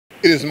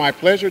It is my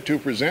pleasure to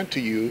present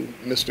to you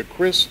Mr.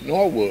 Chris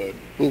Norwood,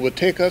 who will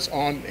take us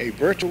on a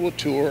virtual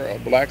tour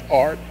of Black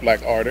art,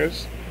 Black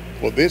artists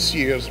for this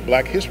year's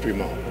Black History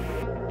Month.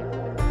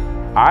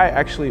 I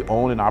actually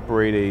own and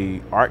operate a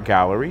art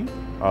gallery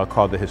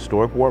called the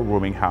Historic Ward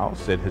Rooming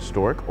House in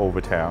historic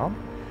Overtown.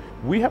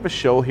 We have a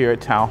show here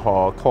at Town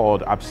Hall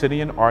called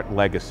Obsidian Art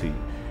Legacy.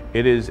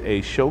 It is a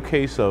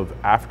showcase of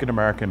African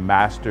American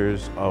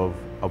masters of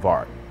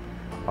art.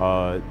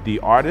 The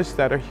artists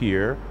that are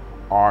here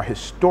are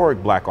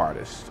historic Black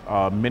artists.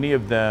 Many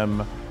of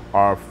them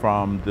are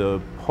from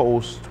the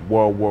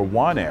post-World War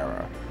I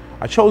era.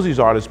 I chose these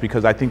artists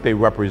because I think they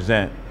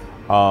represent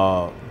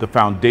the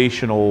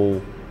foundational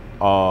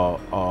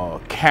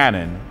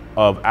canon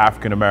of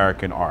African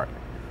American art.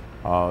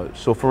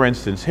 So for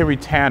instance, Henry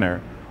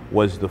Tanner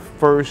was the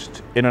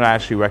first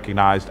internationally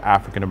recognized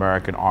African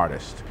American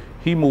artist.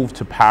 He moved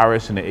to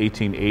Paris in the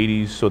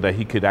 1880s so that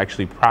he could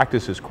actually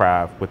practice his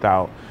craft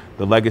without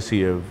the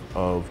legacy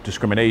of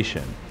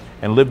discrimination,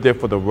 and lived there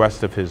for the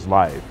rest of his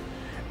life.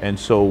 And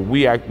so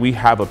we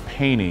have a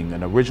painting,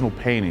 an original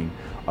painting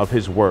of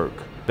his work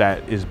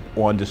that is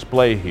on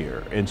display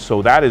here. And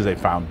so that is a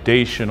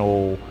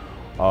foundational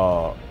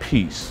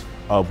piece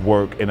of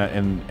work and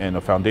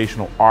a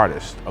foundational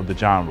artist of the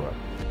genre.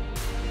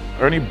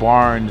 Ernie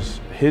Barnes,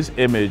 his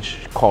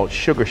image called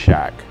Sugar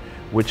Shack,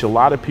 which a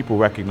lot of people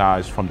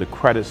recognize from the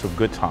credits of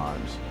Good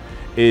Times,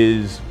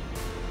 is,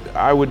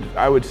 I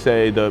would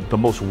say, the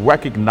most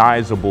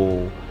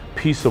recognizable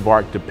piece of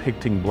art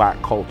depicting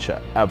Black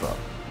culture ever.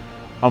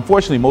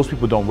 Unfortunately, most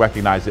people don't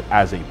recognize it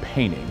as a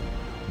painting,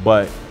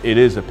 but it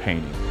is a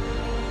painting.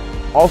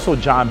 Also,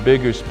 John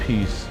Bigger's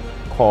piece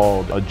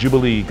called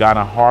Jubilee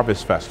Ghana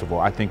Harvest Festival,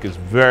 I think is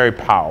very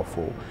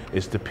powerful.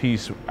 It's the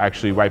piece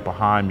actually right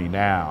behind me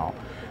now.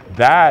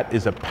 That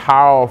is a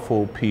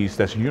powerful piece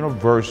that's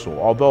universal,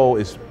 although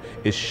it's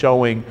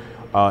showing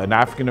an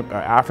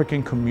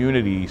African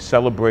community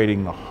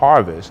celebrating the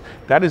harvest.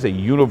 That is a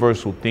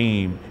universal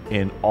theme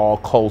in all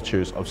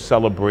cultures of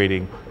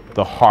celebrating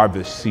the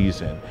harvest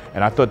season.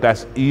 And I thought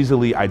that's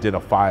easily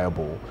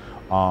identifiable.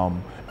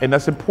 And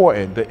that's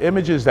important. The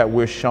images that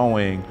we're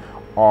showing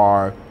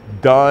are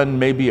done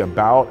maybe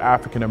about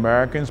African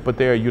Americans, but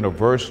they're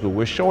universal.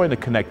 We're showing the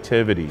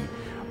connectivity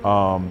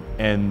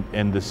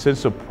and the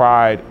sense of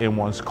pride in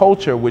one's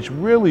culture, which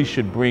really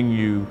should bring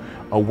you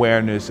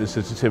awareness and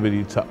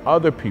sensitivity to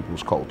other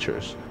people's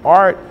cultures.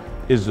 Art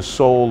is the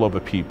soul of a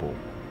people.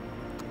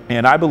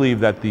 And I believe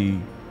that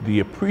the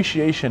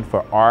appreciation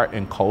for art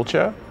and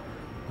culture,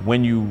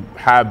 when you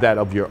have that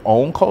of your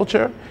own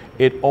culture,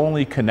 it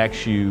only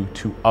connects you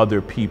to other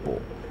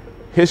people.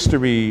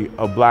 History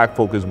of Black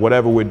folk is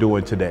whatever we're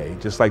doing today.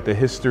 Just like the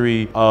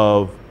history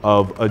of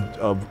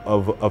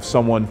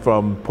someone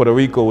from Puerto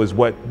Rico is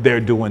what they're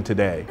doing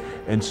today.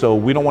 And so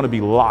we don't want to be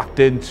locked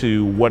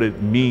into what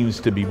it means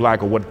to be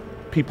Black or what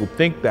people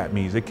think that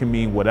means. It can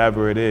mean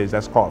whatever it is.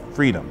 That's called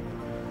freedom.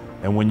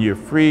 And when you're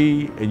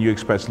free and you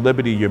express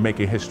liberty, you're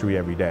making history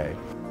every day.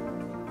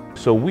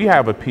 So we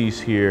have a piece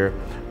here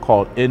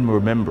called In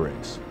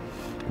Remembrance,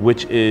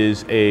 which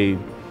is a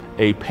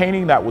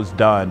painting that was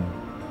done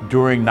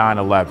during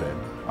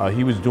 9/11.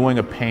 He was doing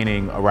a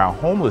painting around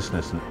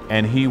homelessness,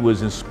 and he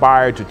was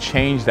inspired to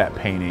change that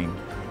painting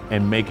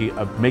and make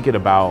it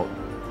about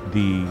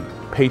the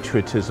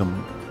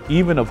patriotism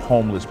even of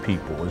homeless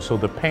people. And so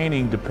the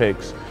painting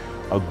depicts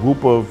a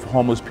group of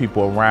homeless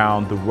people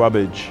around the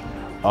rubbish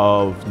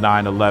of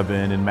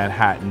 9/11 in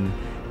Manhattan,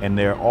 and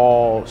they're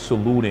all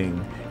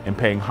saluting and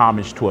paying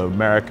homage to an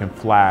American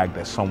flag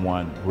that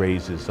someone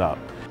raises up.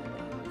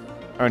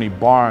 Ernie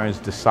Barnes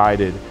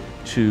decided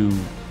to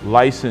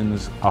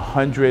license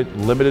 100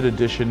 limited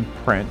edition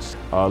prints,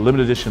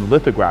 limited edition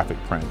lithographic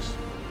prints,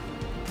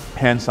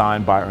 hand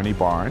signed by Ernie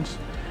Barnes,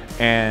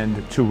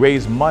 and to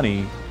raise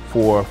money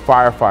for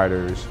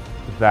firefighters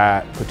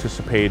that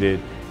participated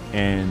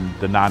in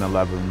the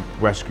 9/11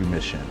 rescue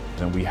mission.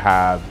 And we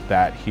have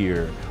that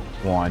here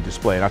on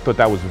display. And I thought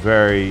that was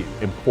very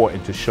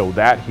important to show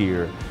that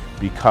here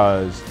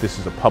because this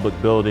is a public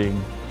building,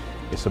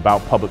 it's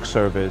about public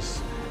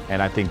service,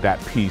 and I think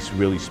that piece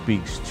really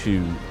speaks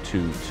to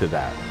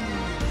that.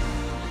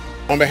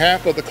 On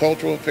behalf of the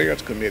Cultural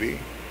Affairs Committee,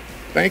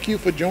 thank you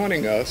for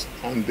joining us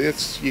on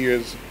this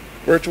year's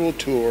virtual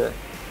tour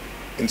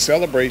in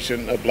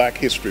celebration of Black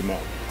History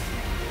Month.